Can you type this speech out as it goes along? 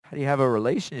How do you have a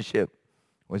relationship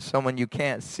with someone you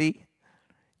can't see,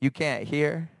 you can't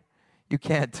hear, you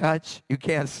can't touch, you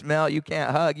can't smell, you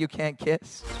can't hug, you can't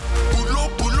kiss? Pull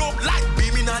up, like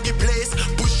beaming on the place.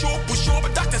 Push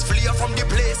up, doctors flee from the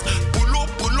place. Pull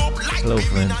up, like Hello,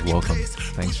 beaming friends. on the Welcome. place.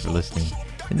 Thanks for listening.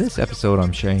 In this episode,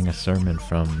 I'm sharing a sermon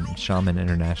from Shaman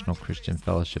International Christian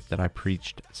Fellowship that I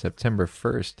preached September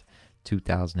 1st,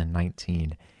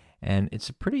 2019. And it's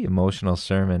a pretty emotional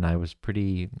sermon. I was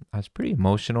pretty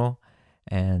emotional,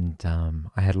 and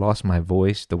I had lost my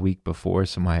voice the week before,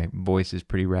 so my voice is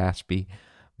pretty raspy.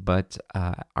 But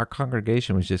our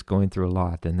congregation was just going through a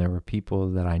lot, and there were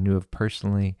people that I knew of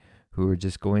personally who were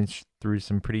just going through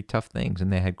some pretty tough things,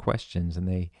 and they had questions,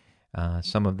 and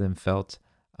some of them felt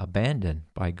abandoned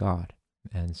by God.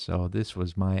 And so this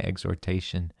was my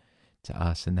exhortation to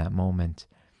us in that moment.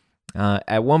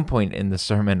 At one point in the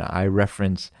sermon, I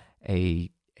reference a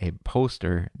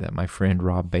poster that my friend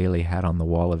Rob Bailey had on the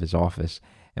wall of his office.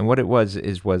 And what it was a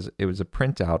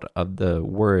printout of the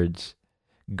words,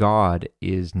 God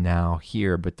is now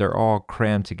here, but they're all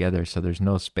crammed together, so there's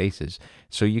no spaces.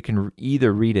 So you can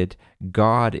either read it,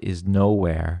 God is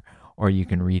nowhere, or you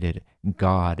can read it,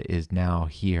 God is now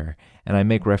here. And I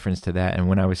make reference to that, and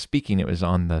when I was speaking, it was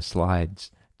on the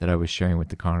slides that I was sharing with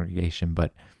the congregation,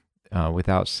 but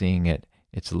without seeing it,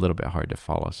 it's a little bit hard to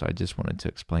follow, so I just wanted to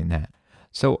explain that.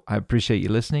 So I appreciate you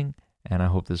listening, and I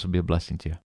hope this will be a blessing to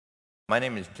you. My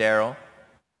name is Daryl.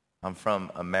 I'm from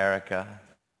America.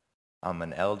 I'm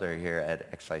an elder here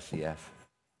at XICF,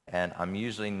 and I'm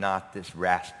usually not this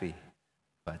raspy,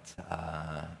 but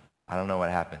I don't know what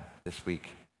happened this week.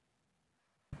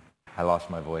 I lost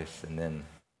my voice, and then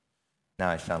now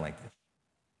I sound like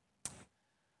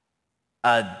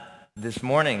this. This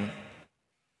morning,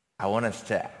 I want us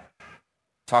to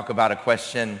talk about a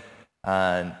question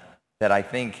that I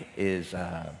think is,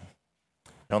 I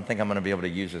don't think I'm going to be able to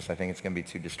use this. I think it's going to be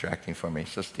too distracting for me.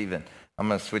 So, Stephen, I'm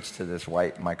going to switch to this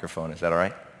white microphone. Is that all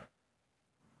right?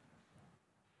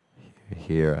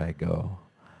 Here I go.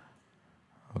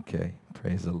 Okay,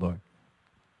 praise the Lord.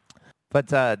 But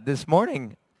this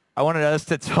morning, I wanted us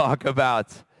to talk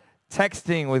about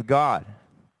texting with God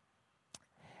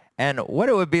and what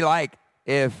it would be like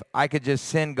if I could just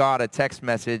send God a text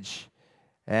message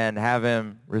and have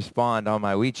him respond on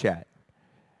my WeChat.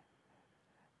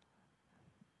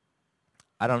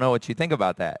 I don't know what you think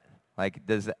about that. Like,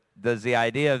 does the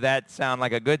idea of that sound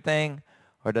like a good thing,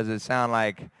 or does it sound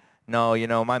like,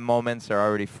 no, my moments are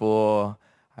already full.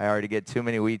 I already get too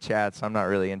many WeChats. I'm not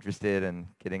really interested in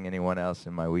getting anyone else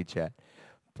in my WeChat.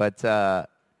 But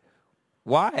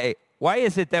why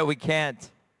is it that we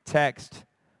can't text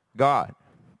God?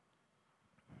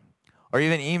 Or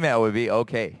even email would be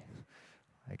okay.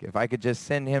 Like if I could just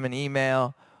send him an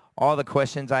email, all the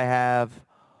questions I have,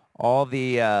 all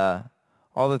the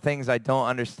things I don't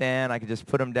understand, I could just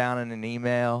put them down in an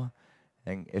email.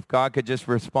 And if God could just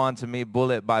respond to me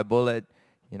bullet by bullet,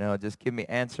 just give me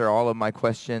answer all of my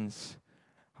questions.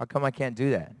 How come I can't do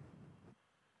that?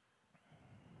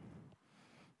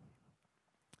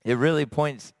 It really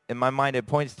points, in my mind, it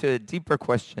points to a deeper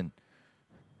question.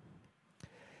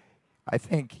 I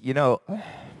think,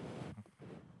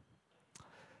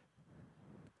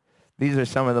 these are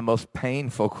some of the most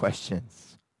painful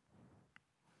questions.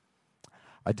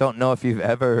 I don't know if you've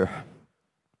ever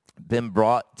been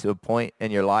brought to a point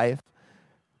in your life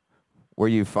where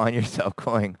you find yourself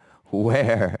going,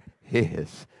 where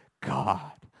is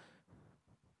God?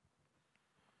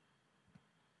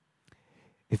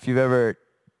 If you've ever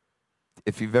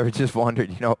just wondered,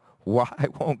 why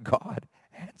won't God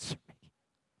answer me?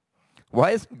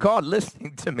 Why isn't God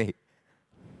listening to me?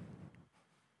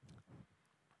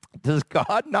 Does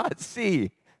God not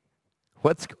see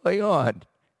what's going on?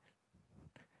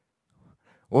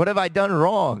 What have I done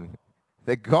wrong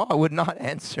that God would not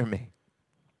answer me?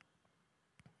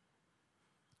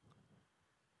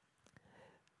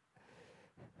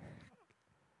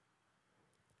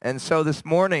 And so this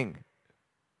morning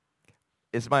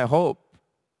is my hope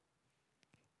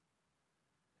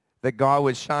that God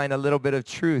would shine a little bit of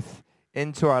truth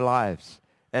into our lives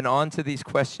and onto these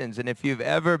questions. And if you've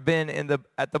ever been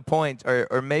at the point,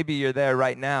 or maybe you're there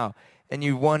right now, and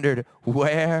you wondered,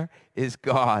 where is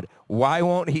God? Why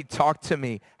won't he talk to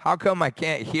me? How come I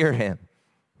can't hear him?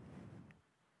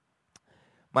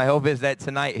 My hope is that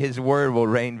tonight his word will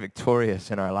reign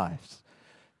victorious in our lives.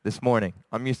 This morning,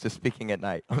 I'm used to speaking at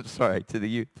night. I'm sorry, to the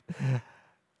youth.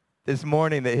 This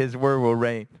morning that his word will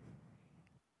reign.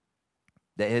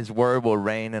 That his word will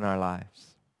reign in our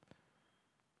lives.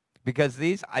 Because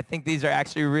I think these are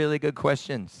actually really good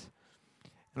questions.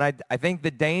 And I think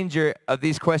the danger of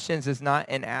these questions is not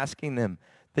in asking them.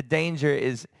 The danger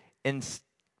is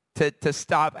to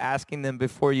stop asking them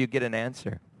before you get an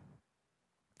answer.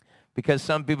 Because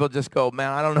some people just go,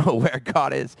 man, I don't know where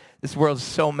God is. This world's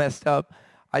so messed up.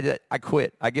 I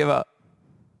quit. I give up.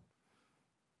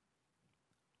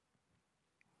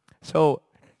 So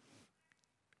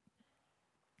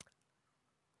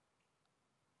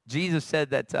Jesus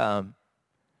said that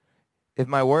if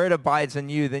my word abides in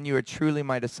you, then you are truly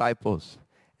my disciples.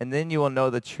 And then you will know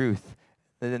the truth.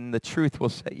 And then the truth will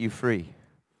set you free.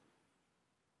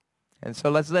 And so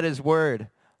let's let his word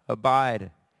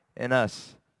abide in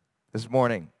us this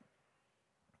morning.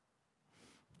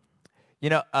 You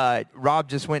know, Rob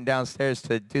just went downstairs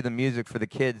to do the music for the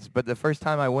kids, but the first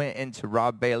time I went into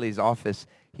Rob Bailey's office,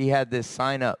 he had this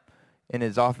sign up in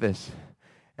his office.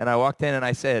 And I walked in and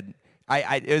I said,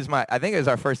 I think it was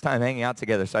our first time hanging out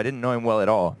together, so I didn't know him well at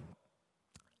all.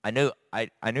 I knew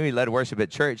he led worship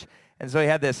at church, and so he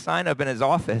had this sign up in his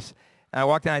office. And I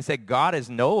walked in and I said, God is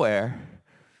nowhere.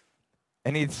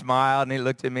 And he smiled and he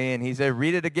looked at me and he said,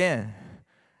 read it again.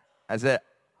 I said,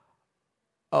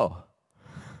 oh.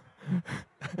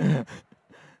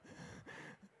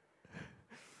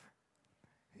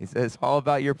 He said, it's all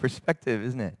about your perspective,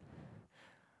 isn't it?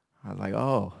 I was like,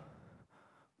 oh.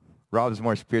 Rob's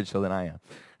more spiritual than I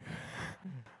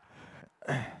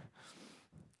am.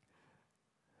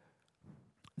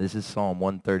 This is Psalm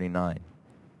 139.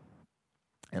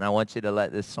 And I want you to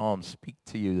let this psalm speak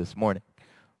to you this morning.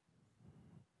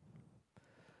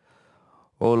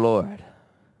 Oh Lord,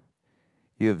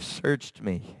 you have searched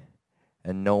me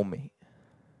and know me.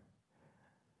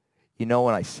 You know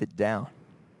when I sit down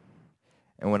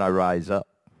and when I rise up.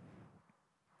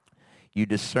 You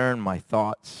discern my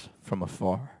thoughts from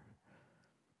afar.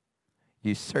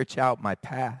 You search out my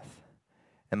path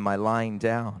and my lying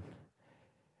down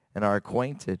and are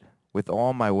acquainted with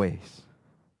all my ways.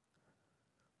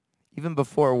 Even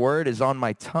before a word is on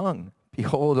my tongue,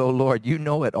 behold, O Lord, you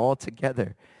know it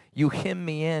altogether. You hem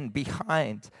me in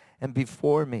behind and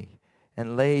before me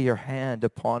and lay your hand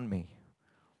upon me.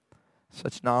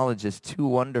 Such knowledge is too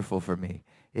wonderful for me.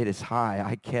 It is high.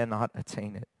 I cannot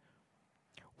attain it.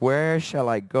 Where shall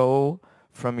I go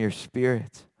from your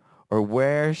spirit? Or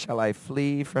where shall I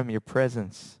flee from your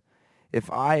presence? If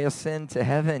I ascend to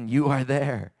heaven, you are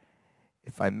there.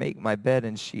 If I make my bed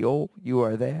in Sheol, you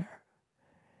are there.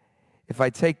 If I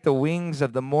take the wings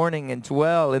of the morning and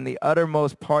dwell in the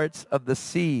uttermost parts of the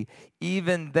sea,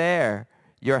 even there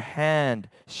your hand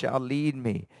shall lead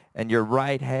me, and your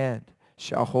right hand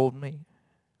shall hold me.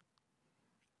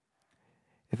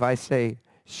 If I say,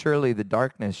 surely the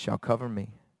darkness shall cover me,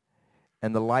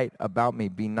 and the light about me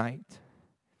be night,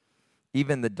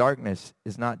 even the darkness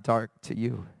is not dark to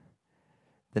you.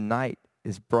 The night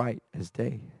is bright as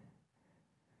day.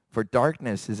 For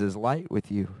darkness is as light with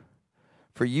you.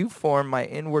 For you formed my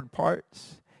inward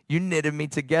parts. You knitted me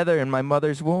together in my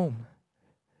mother's womb.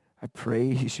 I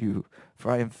praise you,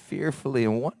 for I am fearfully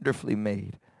and wonderfully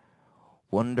made.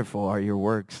 Wonderful are your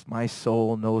works. My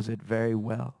soul knows it very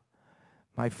well.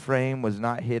 My frame was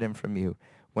not hidden from you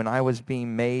when I was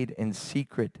being made in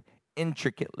secret,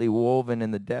 intricately woven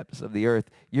in the depths of the earth.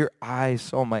 Your eyes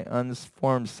saw my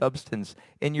unformed substance.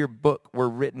 In your book were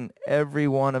written, every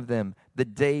one of them, the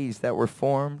days that were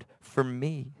formed for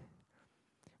me,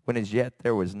 when as yet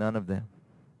there was none of them.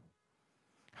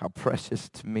 How precious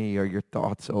to me are your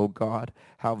thoughts, O God.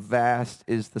 How vast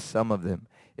is the sum of them.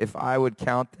 If I would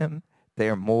count them, they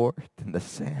are more than the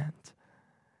sand.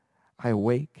 I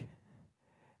awake,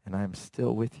 and I am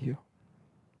still with you.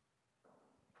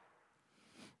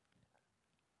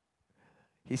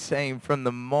 He's saying from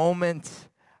the moment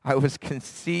I was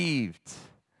conceived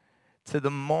to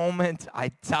the moment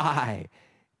I die,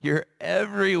 you're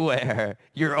everywhere.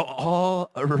 You're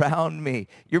all around me.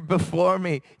 You're before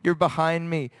me. You're behind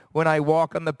me. When I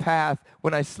walk on the path,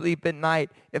 when I sleep at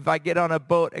night, if I get on a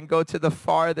boat and go to the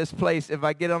farthest place, if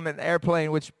I get on an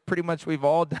airplane, which pretty much we've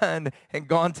all done, and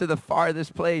gone to the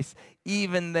farthest place,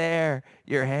 even there,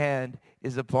 your hand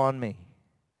is upon me.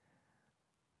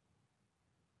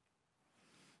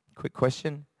 Quick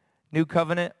question. New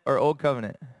covenant or old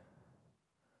covenant?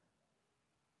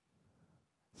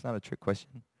 It's not a trick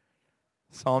question.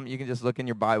 Psalm, you can just look in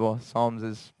your Bible. Psalms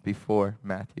is before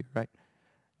Matthew, right?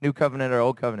 New covenant or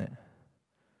old covenant?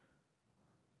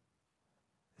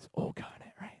 It's old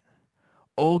covenant, right?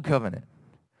 Old covenant.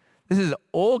 This is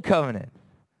old covenant.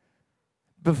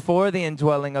 Before the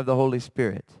indwelling of the Holy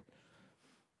Spirit.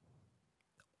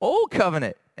 Old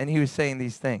covenant. And he was saying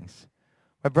these things.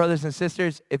 My brothers and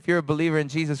sisters, if you're a believer in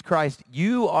Jesus Christ,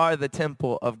 you are the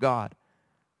temple of God.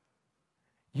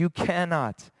 You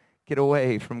cannot get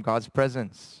away from God's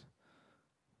presence.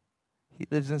 He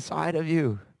lives inside of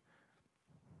you.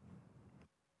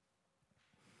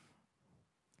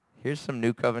 Here's some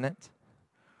new covenant.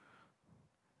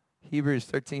 Hebrews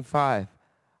 13:5.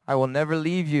 I will never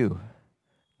leave you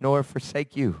nor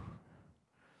forsake you.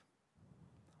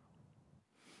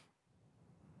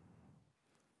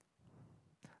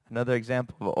 Another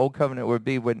example of old covenant would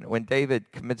be when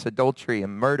David commits adultery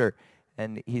and murder,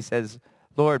 and he says,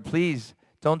 Lord, please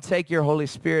don't take your Holy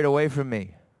Spirit away from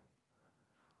me.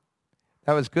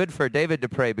 That was good for David to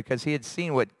pray because he had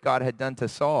seen what God had done to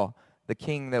Saul, the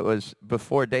king that was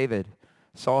before David.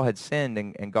 Saul had sinned,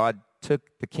 and God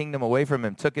took the kingdom away from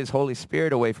him, took his Holy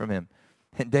Spirit away from him.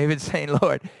 And David's saying,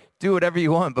 Lord, do whatever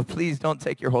you want, but please don't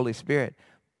take your Holy Spirit.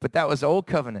 But that was old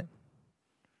covenant.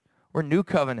 We're new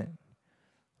covenant.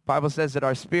 The Bible says that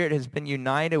our spirit has been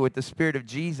united with the Spirit of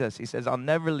Jesus. He says, I'll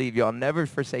never leave you. I'll never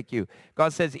forsake you.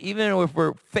 God says, even if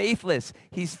we're faithless,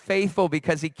 he's faithful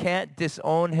because he can't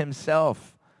disown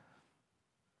himself.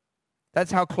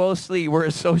 That's how closely we're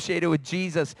associated with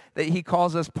Jesus, that he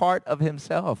calls us part of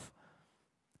himself.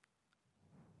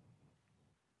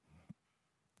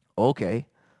 Okay.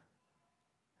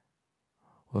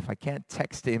 Well, if I can't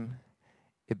text him,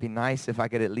 it'd be nice if I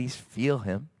could at least feel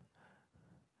him.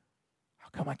 How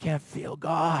come I can't feel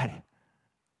God?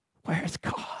 Where's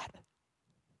God?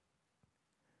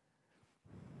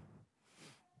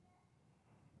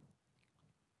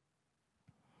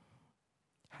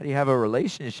 How do you have a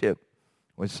relationship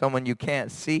with someone you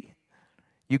can't see,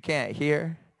 you can't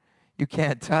hear, you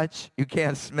can't touch, you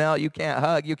can't smell, you can't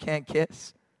hug, you can't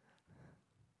kiss?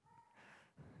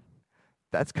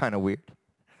 That's kind of weird.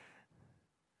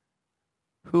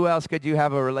 Who else could you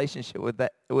have a relationship with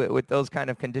with those kind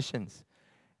of conditions?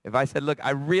 If I said, look,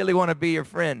 I really want to be your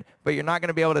friend, but you're not going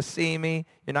to be able to see me,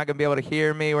 you're not going to be able to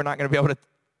hear me, we're not going to be able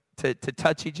to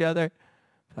touch each other.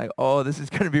 Like, oh, this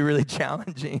is going to be really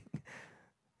challenging.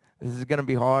 This is going to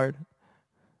be hard.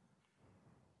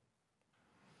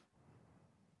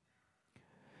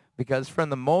 Because from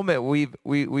the moment we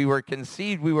were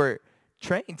conceived, we were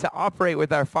trained to operate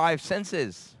with our five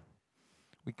senses.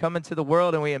 We come into the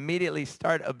world and we immediately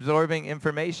start absorbing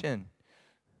information.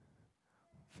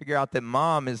 Figure out that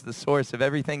mom is the source of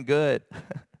everything good.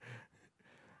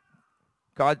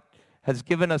 God has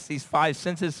given us these five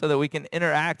senses so that we can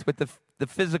interact with the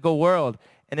physical world.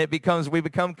 And we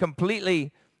become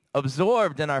completely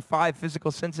absorbed in our five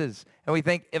physical senses. And we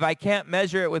think, if I can't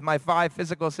measure it with my five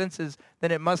physical senses,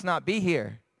 then it must not be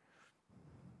here.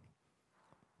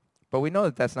 But we know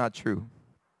that that's not true.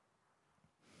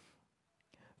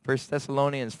 1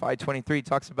 Thessalonians 5:23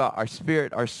 talks about our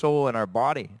spirit, our soul, and our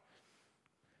body.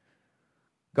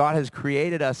 God has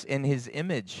created us in his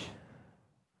image.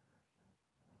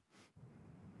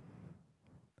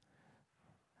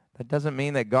 That doesn't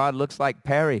mean that God looks like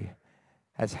Perry,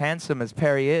 as handsome as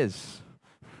Perry is.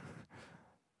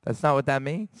 That's not what that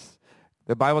means.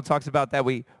 The Bible talks about that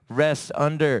we rest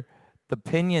under the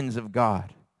pinions of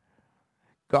God.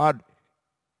 God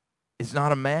is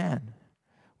not a man.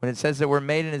 When it says that we're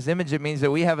made in his image, it means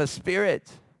that we have a spirit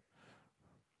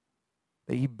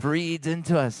that he breathes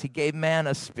into us. He gave man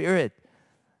a spirit.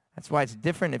 That's why it's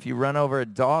different if you run over a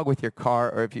dog with your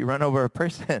car or if you run over a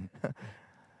person. A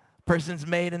person's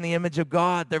made in the image of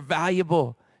God. They're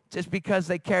valuable just because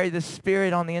they carry the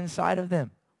spirit on the inside of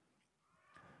them.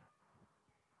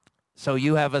 So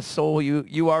you have a soul.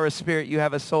 You are a spirit. You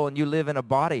have a soul, and you live in a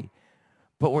body.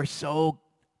 But we're so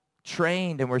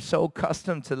trained and we're so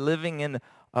accustomed to living in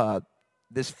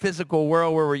this physical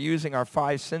world where we're using our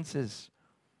five senses.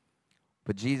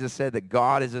 But Jesus said that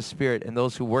God is a spirit, and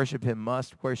those who worship him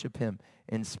must worship him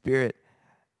in spirit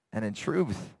and in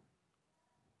truth.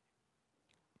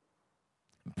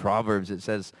 In Proverbs, it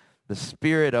says, the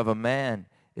spirit of a man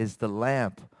is the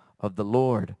lamp of the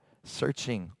Lord,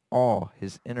 searching all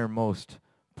his innermost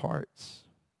parts.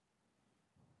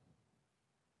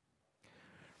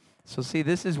 So see,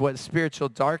 this is what spiritual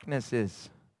darkness is.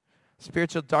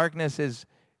 Spiritual darkness is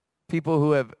people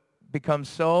who have become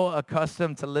so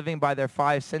accustomed to living by their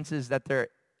five senses that they're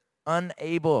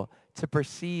unable to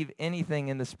perceive anything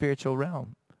in the spiritual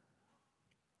realm.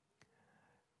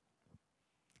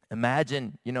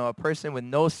 Imagine, a person with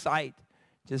no sight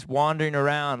just wandering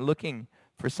around looking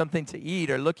for something to eat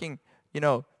or looking,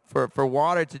 for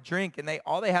water to drink, and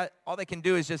all they can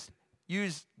do is just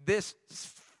use this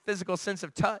physical sense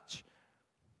of touch.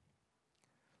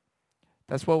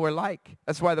 That's what we're like.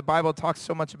 That's why the Bible talks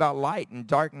so much about light and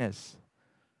darkness.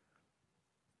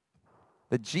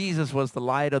 That Jesus was the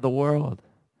light of the world.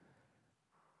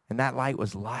 And that light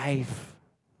was life.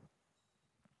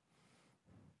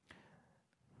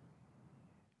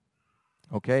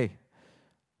 Okay.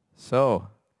 So,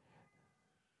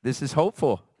 this is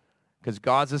hopeful. Because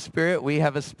God's a spirit. We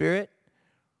have a spirit.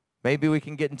 Maybe we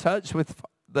can get in touch with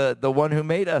the one who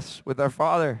made us, with our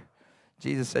Father.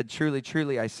 Jesus said, truly,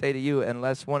 truly, I say to you,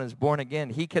 unless one is born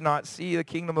again, he cannot see the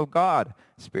kingdom of God.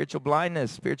 Spiritual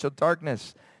blindness, spiritual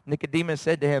darkness. Nicodemus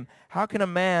said to him, how can a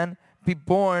man be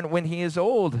born when he is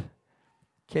old?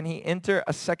 Can he enter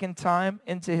a second time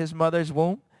into his mother's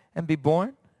womb and be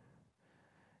born?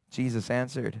 Jesus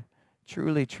answered,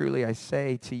 truly, truly, I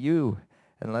say to you,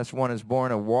 unless one is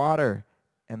born of water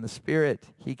and the Spirit,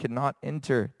 he cannot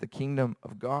enter the kingdom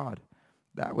of God.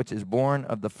 That which is born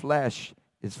of the flesh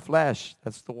is flesh.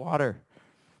 That's the water.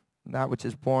 And that which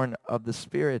is born of the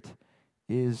Spirit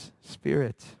is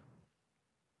spirit.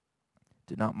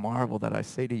 Do not marvel that I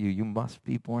say to you, you must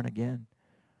be born again.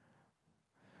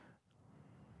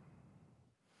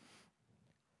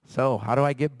 So, how do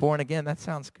I get born again? That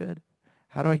sounds good.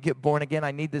 How do I get born again?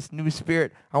 I need this new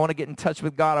spirit. I want to get in touch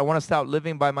with God. I want to stop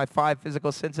living by my 5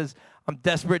 physical senses. I'm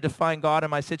desperate to find God in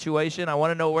my situation. I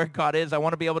want to know where God is. I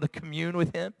want to be able to commune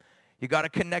with him. You got to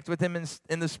connect with him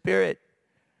in the spirit.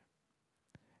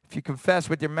 If you confess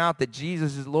with your mouth that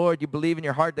Jesus is Lord, you believe in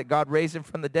your heart that God raised him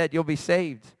from the dead, you'll be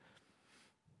saved.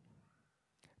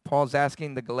 Paul's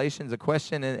asking the Galatians a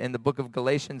question in the book of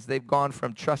Galatians. They've gone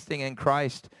from trusting in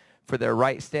Christ for their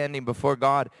right standing before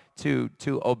God to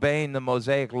obeying the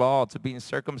Mosaic law, to being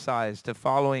circumcised, to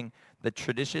following the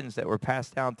traditions that were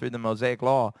passed down through the Mosaic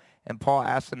law. And Paul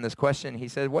asked them this question. He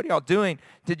said, what are y'all doing?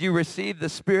 Did you receive the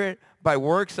Spirit by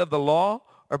works of the law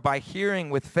or by hearing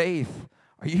with faith?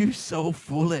 Are you so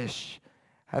foolish?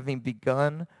 Having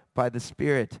begun by the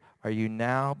Spirit, are you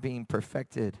now being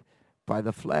perfected by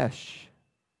the flesh?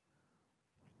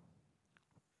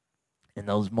 In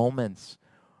those moments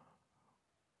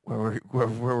where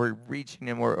we're reaching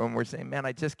and we're saying, man,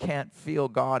 I just can't feel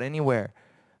God anywhere.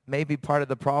 Maybe part of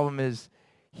the problem is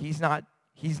he's not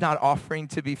offering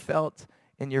to be felt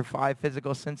in your 5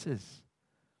 physical senses.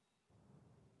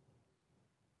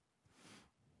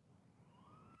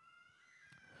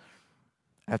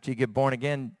 After you get born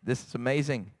again, this is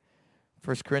amazing.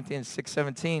 1 Corinthians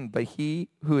 6:17, but he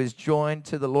who is joined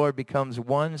to the Lord becomes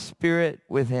one spirit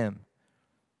with him.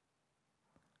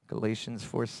 Galatians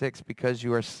 4:6, because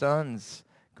you are sons,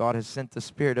 God has sent the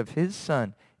Spirit of his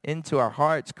Son into our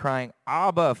hearts, crying,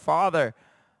 Abba, Father.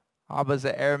 Abba is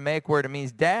an Aramaic word. It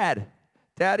means dad,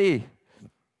 daddy.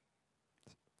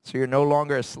 So you're no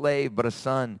longer a slave, but a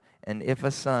son. And if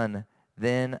a son,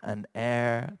 then an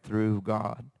heir through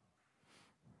God.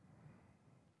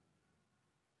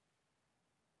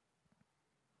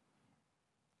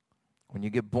 When you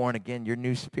get born again, your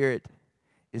new spirit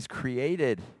is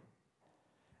created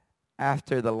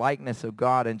after the likeness of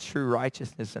God in true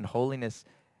righteousness and holiness.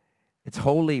 It's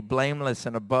holy, blameless,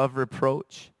 and above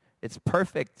reproach. It's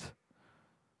perfect.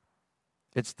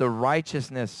 It's the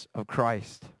righteousness of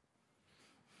Christ.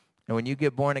 And when you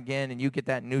get born again and you get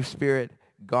that new spirit,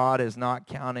 God is not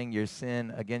counting your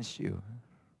sin against you.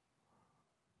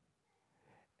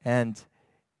 And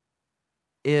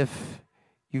if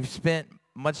you've spent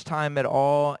much time at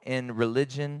all in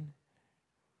religion,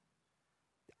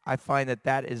 I find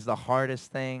that is the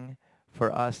hardest thing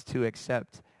for us to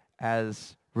accept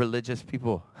as religious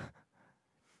people.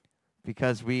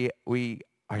 Because we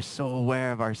are so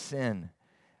aware of our sin.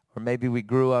 Or maybe we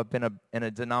grew up in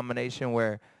a denomination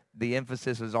where the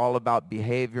emphasis was all about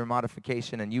behavior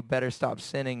modification, and you better stop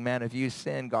sinning, man. If you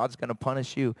sin, God's going to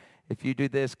punish you. If you do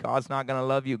this, God's not going to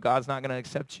love you. God's not going to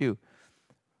accept you.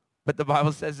 But the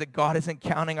Bible says that God isn't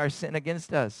counting our sin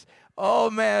against us.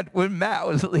 Oh, man, when Matt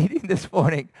was leading this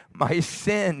morning, my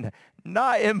sin,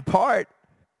 not in part,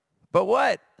 but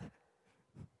what?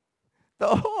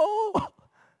 The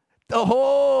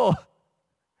whole.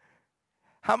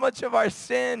 How much of our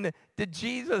sin did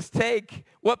Jesus take?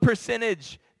 What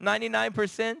percentage?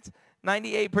 99%?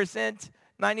 98%?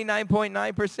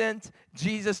 99.9%?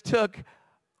 Jesus took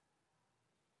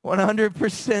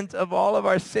 100% of all of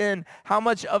our sin. How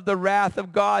much of the wrath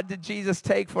of God did Jesus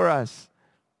take for us?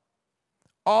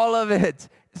 All of it.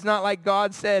 It's not like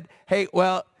God said, hey,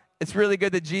 well, it's really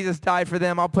good that Jesus died for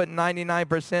them. I'll put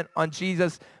 99% on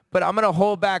Jesus, but I'm going to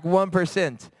hold back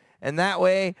 1%. And that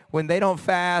way, when they don't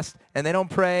fast and they don't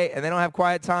pray and they don't have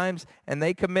quiet times and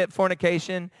they commit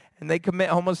fornication and they commit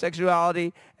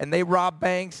homosexuality and they rob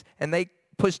banks and they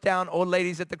push down old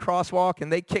ladies at the crosswalk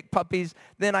and they kick puppies,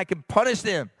 then I can punish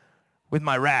them with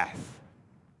my wrath.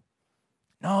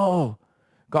 No,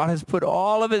 God has put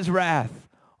all of his wrath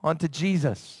onto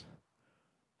Jesus.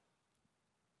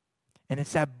 And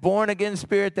it's that born-again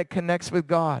spirit that connects with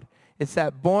God. It's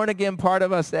that born-again part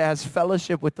of us that has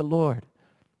fellowship with the Lord.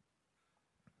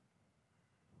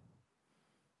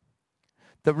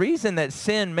 The reason that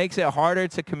sin makes it harder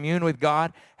to commune with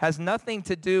God has nothing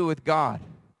to do with God.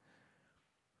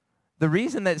 The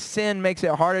reason that sin makes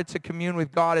it harder to commune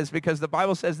with God is because the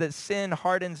Bible says that sin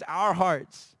hardens our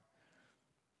hearts.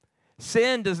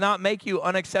 Sin does not make you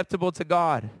unacceptable to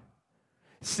God.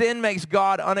 Sin makes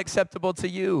God unacceptable to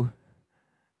you.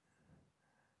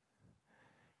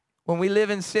 When we live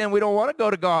in sin, we don't want to go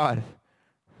to God.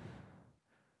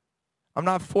 I'm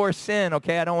not for sin,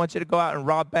 okay? I don't want you to go out and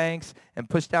rob banks and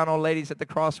push down old ladies at the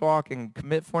crosswalk and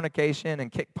commit fornication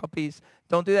and kick puppies.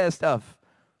 Don't do that stuff.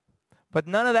 But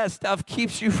none of that stuff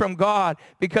keeps you from God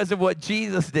because of what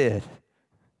Jesus did.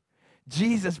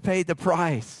 Jesus paid the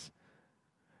price.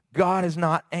 God is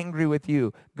not angry with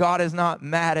you. God is not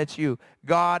mad at you.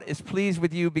 God is pleased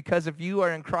with you because if you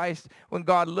are in Christ, when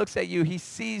God looks at you, he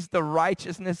sees the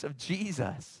righteousness of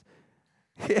Jesus.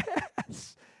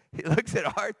 Yes. He looks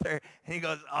at Arthur and he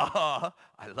goes, oh,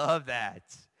 I love that.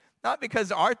 Not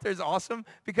because Arthur's awesome,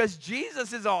 because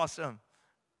Jesus is awesome.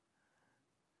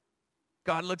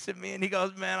 God looks at me and he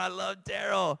goes, man, I love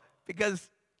Daryl because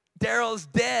Daryl's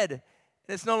dead. And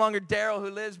it's no longer Daryl who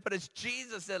lives, but it's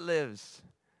Jesus that lives.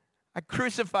 I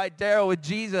crucified Daryl with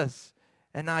Jesus,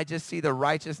 and now I just see the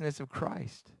righteousness of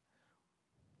Christ.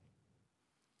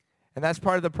 And that's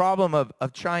part of the problem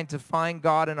of trying to find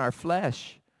God in our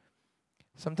flesh.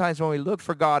 Sometimes when we look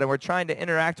for God and we're trying to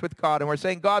interact with God and we're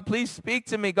saying, God, please speak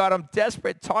to me. God, I'm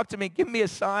desperate. Talk to me. Give me a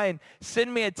sign.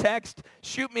 Send me a text.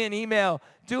 Shoot me an email.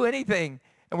 Do anything.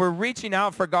 And we're reaching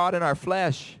out for God in our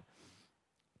flesh.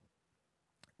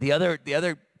 The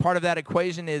other part of that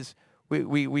equation is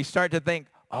we start to think,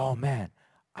 oh, man,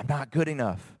 I'm not good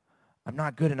enough. I'm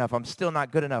not good enough. I'm still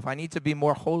not good enough. I need to be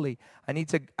more holy. I need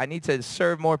to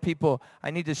serve more people. I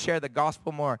need to share the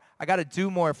gospel more. I got to do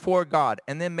more for God,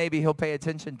 and then maybe he'll pay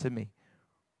attention to me.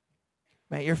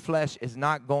 Man, your flesh is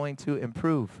not going to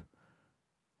improve.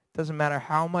 Doesn't matter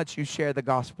how much you share the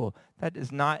gospel. That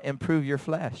does not improve your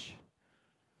flesh.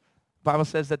 The Bible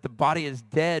says that the body is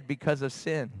dead because of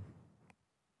sin.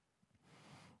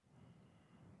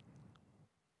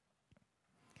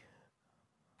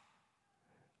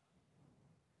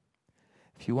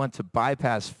 If you want to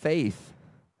bypass faith,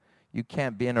 you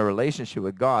can't be in a relationship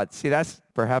with God. See, that's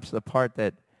perhaps the part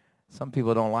that some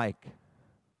people don't like.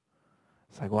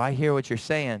 It's like, well, I hear what you're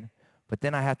saying, but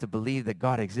then I have to believe that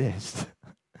God exists.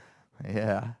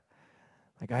 Yeah.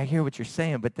 Like, I hear what you're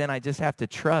saying, but then I just have to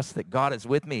trust that God is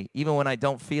with me, even when I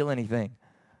don't feel anything.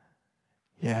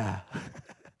 Yeah.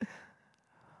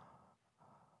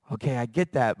 Okay, I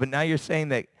get that, but now you're saying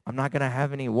that I'm not going to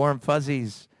have any warm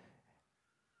fuzzies.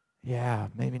 Yeah,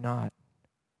 maybe not.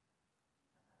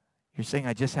 You're saying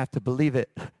I just have to believe it,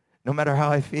 no matter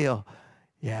how I feel.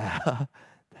 Yeah,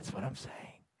 that's what I'm saying.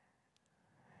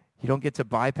 You don't get to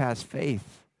bypass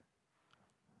faith.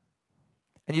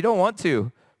 And you don't want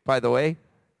to, by the way.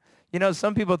 You know,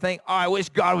 some people think, oh, I wish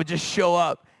God would just show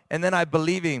up, and then I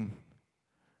believe him.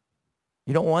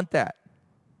 You don't want that.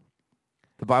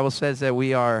 The Bible says that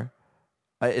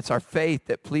it's our faith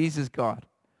that pleases God.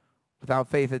 Without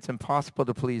faith, it's impossible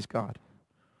to please God.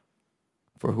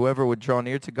 For whoever would draw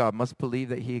near to God must believe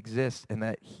that he exists and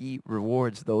that he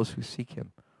rewards those who seek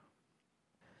him.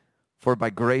 For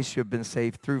by grace you have been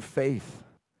saved through faith.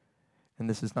 And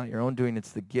this is not your own doing,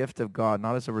 it's the gift of God,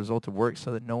 not as a result of works,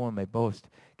 so that no one may boast.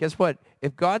 Guess what?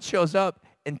 If God shows up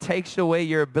and takes away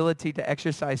your ability to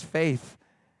exercise faith,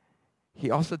 he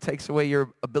also takes away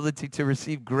your ability to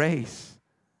receive grace.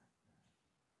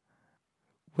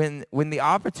 When the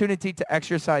opportunity to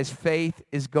exercise faith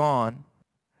is gone,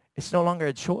 it's no longer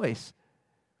a choice.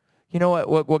 You know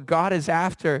what God is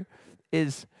after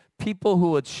is people who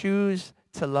will choose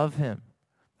to love him.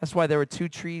 That's why there were 2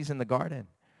 trees in the garden.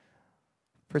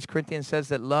 1 Corinthians says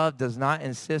that love does not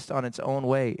insist on its own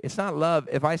way. It's not love.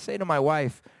 If I say to my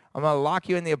wife, I'm going to lock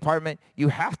you in the apartment, you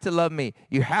have to love me.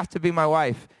 You have to be my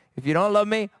wife. If you don't love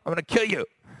me, I'm going to kill you.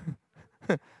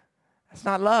 That's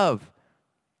not love.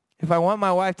 If I want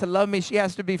my wife to love me, she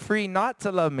has to be free not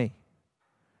to love me.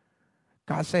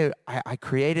 God said, I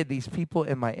created these people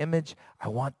in my image. I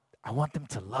want them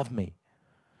to love me.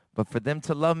 But for them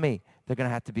to love me, they're going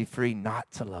to have to be free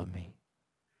not to love me.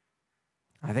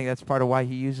 I think that's part of why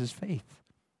he uses faith.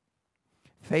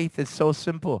 Faith is so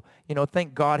simple. You know,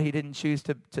 thank God he didn't choose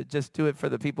to just do it for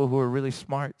the people who are really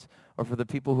smart or for the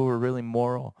people who are really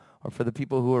moral or for the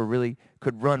people who are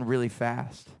could run really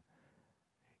fast.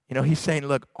 You know, he's saying,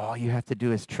 look, all you have to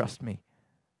do is trust me.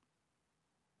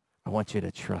 I want you to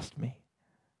trust me.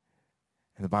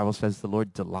 And the Bible says the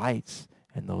Lord delights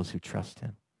in those who trust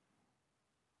him.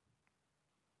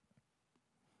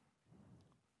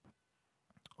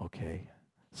 Okay,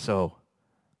 so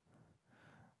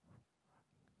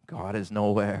God is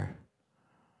nowhere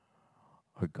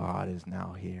or God is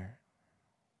now here.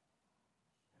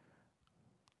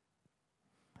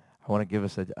 I want to give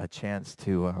us a chance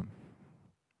to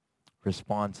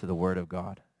respond to the word of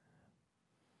God.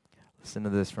 Listen to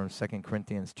this from 2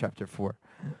 Corinthians chapter 4.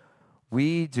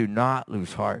 We do not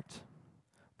lose heart,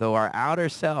 though our outer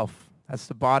self, that's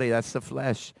the body, that's the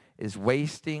flesh, is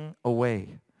wasting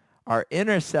away. Our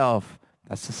inner self,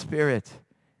 that's the spirit,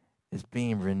 is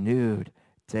being renewed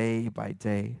day by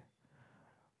day.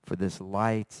 For this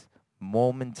light,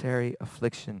 momentary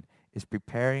affliction is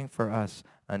preparing for us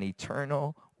an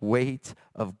eternal weight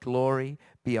of glory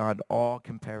beyond all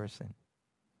comparison,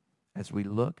 as we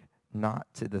look not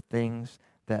to the things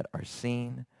that are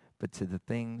seen, but to the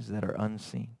things that are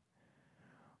unseen.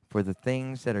 For the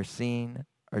things that are seen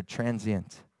are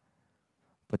transient,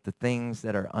 but the things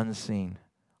that are unseen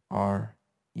are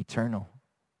eternal.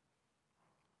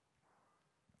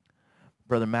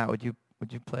 Brother Matt, would you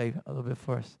play a little bit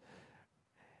for us?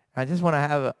 I just want to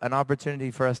have an opportunity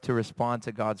for us to respond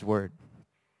to God's word.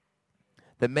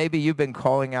 That maybe you've been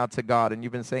calling out to God and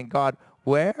you've been saying, God,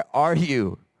 where are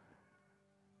you?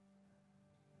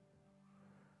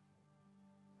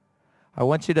 I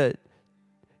want you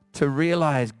to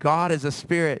realize God is a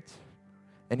spirit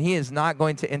and he is not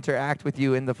going to interact with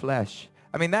you in the flesh.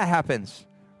 I mean, that happens,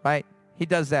 right? He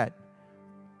does that.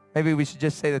 Maybe we should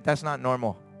just say that that's not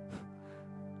normal.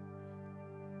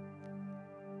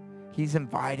 He's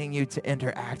inviting you to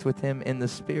interact with him in the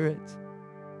spirit.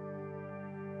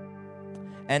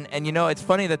 And you know, it's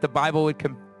funny that the Bible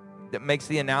that makes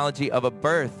the analogy of a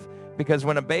birth, because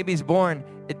when a baby's born,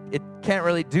 it can't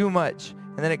really do much.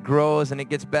 And then it grows and it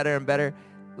gets better and better.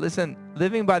 Listen,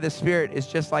 living by the Spirit is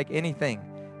just like anything.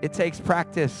 It takes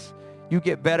practice. You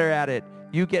get better at it.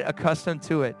 You get accustomed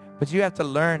to it. But you have to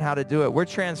learn how to do it. We're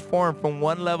transformed from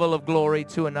one level of glory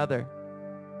to another.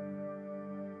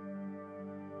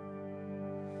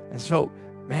 And so,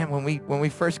 man, when we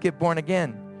first get born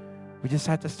again, we just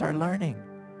have to start learning.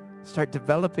 Start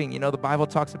developing. You know, the Bible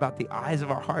talks about the eyes of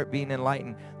our heart being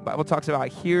enlightened. The Bible talks about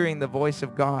hearing the voice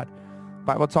of God. The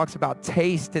Bible talks about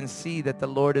taste and see that the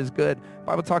Lord is good. The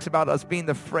Bible talks about us being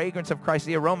the fragrance of Christ,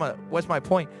 the aroma. What's my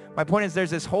point? My point is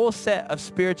there's this whole set of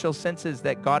spiritual senses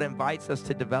that God invites us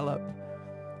to develop.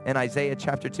 In Isaiah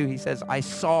chapter 2, he says, I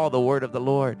saw the word of the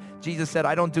Lord. Jesus said,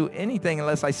 I don't do anything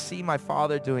unless I see my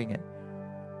Father doing it.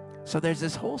 So there's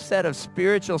this whole set of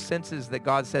spiritual senses that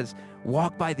God says,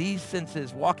 walk by these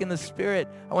senses, walk in the Spirit.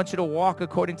 I want you to walk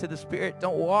according to the Spirit.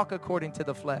 Don't walk according to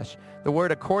the flesh. The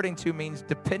word according to means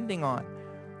depending on.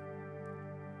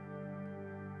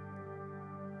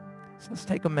 So let's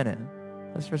take a minute.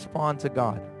 Let's respond to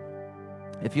God.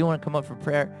 If you want to come up for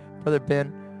prayer, Brother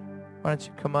Ben, why don't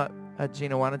you come up?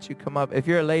 Gina, why don't you come up? If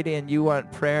you're a lady and you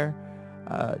want prayer,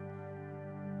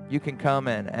 you can come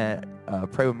and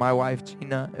pray with my wife,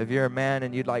 Gina. If you're a man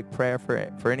and you'd like prayer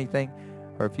for anything,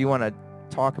 or if you want to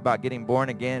talk about getting born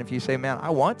again, if you say, man, I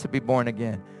want to be born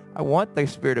again. I want the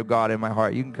Spirit of God in my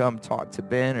heart. You can come talk to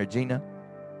Ben or Gina.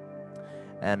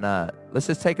 And let's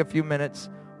just take a few minutes.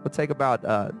 We'll take about,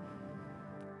 to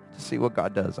see what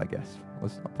God does, I guess.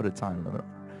 Let's not put a time limit on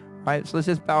it. All right, so let's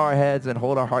just bow our heads and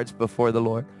hold our hearts before the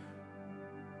Lord.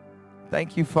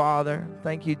 Thank you, Father.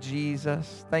 Thank you,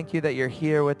 Jesus. Thank you that you're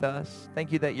here with us.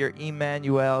 Thank you that you're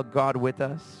Emmanuel, God with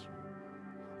us.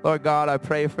 Lord God, I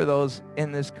pray for those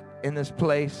in this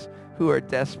place who are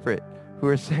desperate, who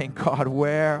are saying, God,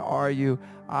 where are you?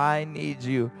 I need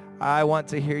you. I want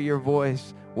to hear your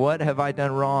voice. What have I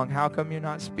done wrong? How come you're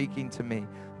not speaking to me?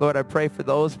 Lord, I pray for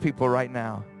those people right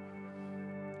now,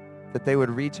 that they would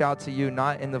reach out to you,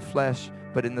 not in the flesh,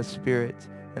 but in the Spirit,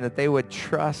 and that they would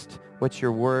trust what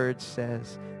your word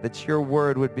says, that your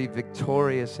word would be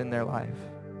victorious in their life.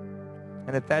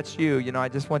 And if that's you, you know, I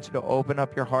just want you to open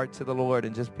up your heart to the Lord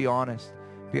and just be honest.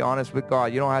 Be honest with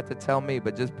God. You don't have to tell me,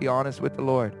 but just be honest with the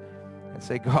Lord and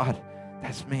say, God,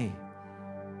 that's me.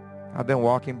 I've been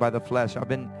walking by the flesh. I've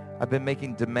been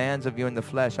making demands of you in the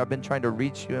flesh. I've been trying to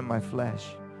reach you in my flesh.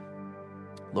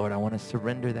 Lord, I want to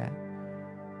surrender that.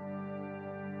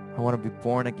 I want to be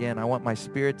born again. I want my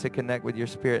spirit to connect with your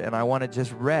spirit, and I want to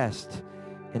just rest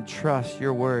and trust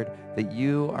your word that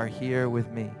you are here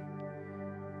with me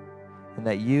and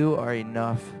that you are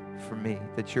enough for me,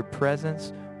 that your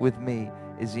presence with me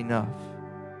is enough.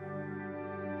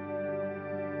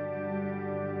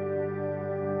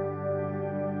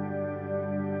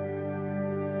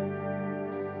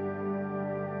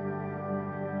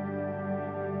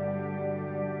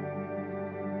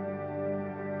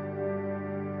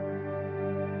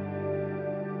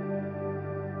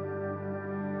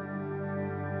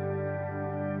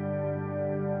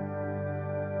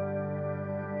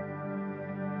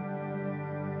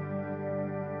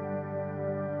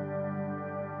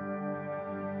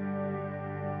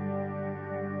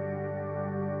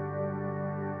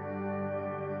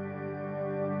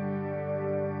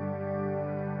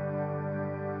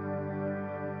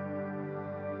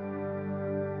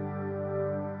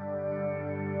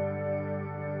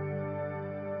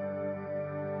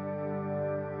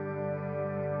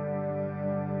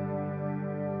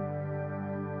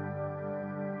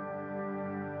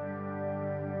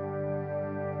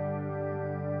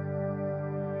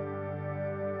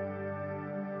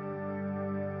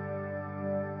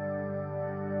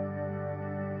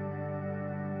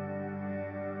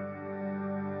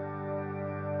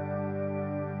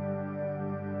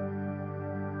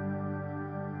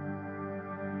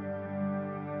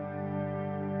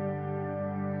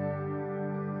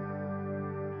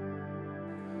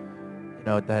 You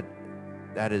know,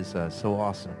 that is so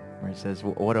awesome, where it says,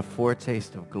 what a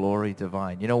foretaste of glory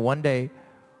divine. You know, one day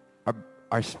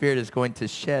our spirit is going to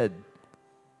shed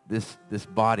this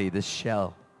body, this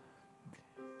shell,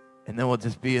 and then we'll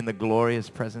just be in the glorious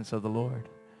presence of the Lord.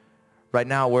 Right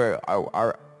now, where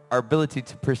our ability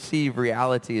to perceive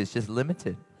reality is just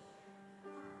limited.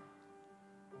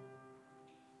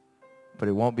 But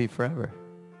it won't be forever.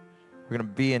 We're going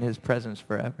to be in his presence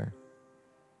forever.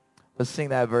 Let's sing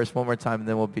that verse one more time, and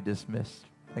then we'll be dismissed.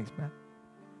 Thanks, Matt.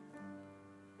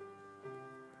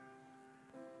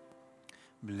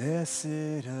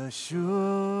 Blessed assurance,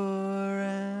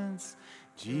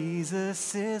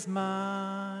 Jesus is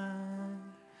mine.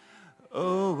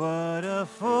 Oh, what a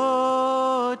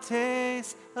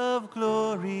foretaste of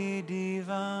glory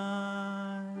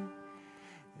divine.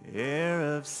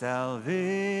 Heir of salvation,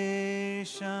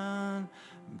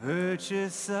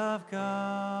 purchase of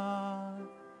God,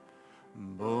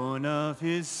 born of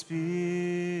his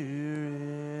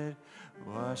Spirit,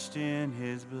 washed in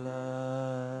his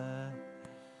blood.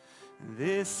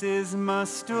 This is my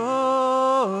story,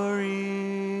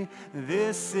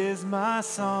 this is my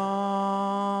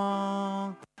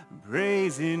song,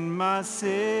 praising my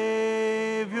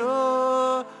Savior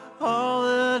all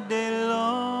the day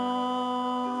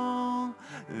long.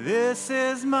 This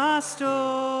is my story,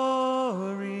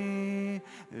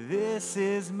 this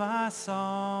is my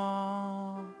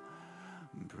song,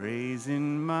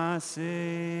 praising my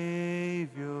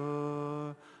Savior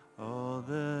all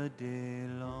the day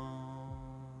long.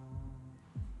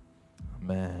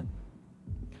 Amen.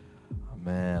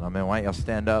 Amen. Amen. Why don't y'all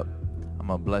stand up? I'm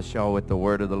going to bless y'all with the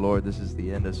word of the Lord. This is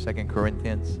the end of 2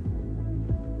 Corinthians.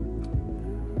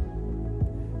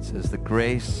 It says, the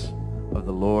grace of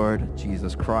the Lord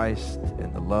Jesus Christ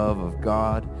and the love of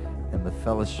God and the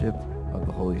fellowship of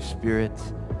the Holy Spirit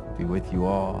be with you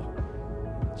all.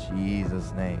 In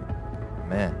Jesus' name.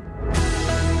 Amen.